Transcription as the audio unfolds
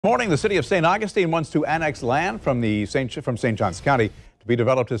Morning, the city of St. Augustine wants to annex land from St. Johns County to be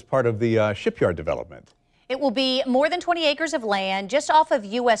developed as part of the shipyard development. It will be more than 20 acres of land just off of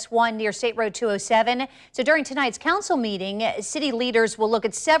US 1 near State Road 207. So during tonight's council meeting, city leaders will look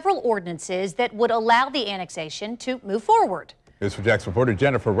at several ordinances that would allow the annexation to move forward. News 4 Jax reporter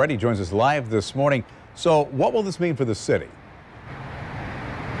Jennifer Reddy joins us live this morning. So what will this mean for the city?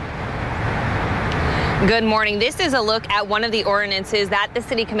 Good morning. This is a look at one of the ordinances that the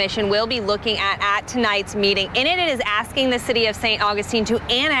City Commission will be looking at tonight's meeting. In it, it is asking the city of St. Augustine to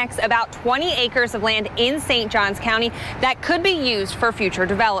annex about 20 acres of land in St. Johns County that could be used for future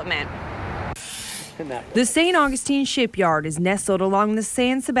development. The St. Augustine shipyard is nestled along the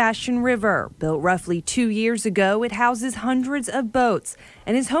San Sebastian River. Built roughly 2 years ago, it houses hundreds of boats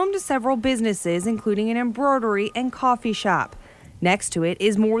and is home to several businesses, including an embroidery and coffee shop. Next to it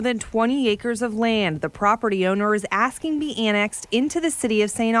is more than 20 acres of land the property owner is asking be annexed into the city of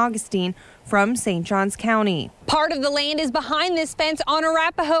St. Augustine from St. Johns County. Part of the land is behind this fence on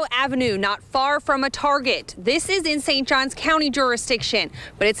Arapahoe Avenue, not far from a Target. This is in St. Johns County jurisdiction,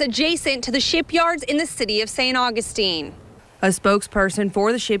 but it's adjacent to the shipyards in the city of St. Augustine. A spokesperson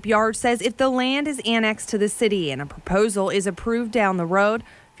for the shipyard says if the land is annexed to the city and a proposal is approved down the road,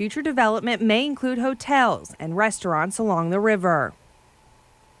 future development may include hotels and restaurants along the river.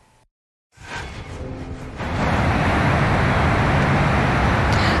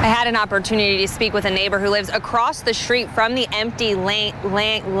 I had an opportunity to speak with a neighbor who lives across the street from the empty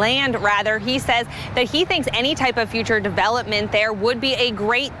land. He says that he thinks any type of future development there would be a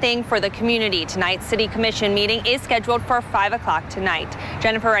great thing for the community. Tonight's City Commission meeting is scheduled for 5 o'clock tonight.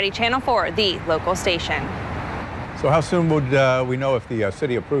 Jennifer Reddy, Channel 4, the local station. So how soon would we know if the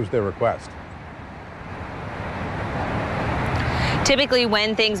city approves their request? Typically,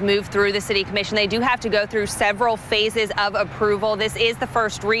 when things move through the City Commission, they do have to go through several phases of approval. This is the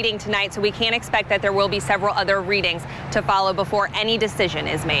first reading tonight, so we can expect that there will be several other readings to follow before any decision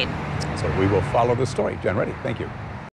is made. So we will follow the story. Jen Reddy, thank you.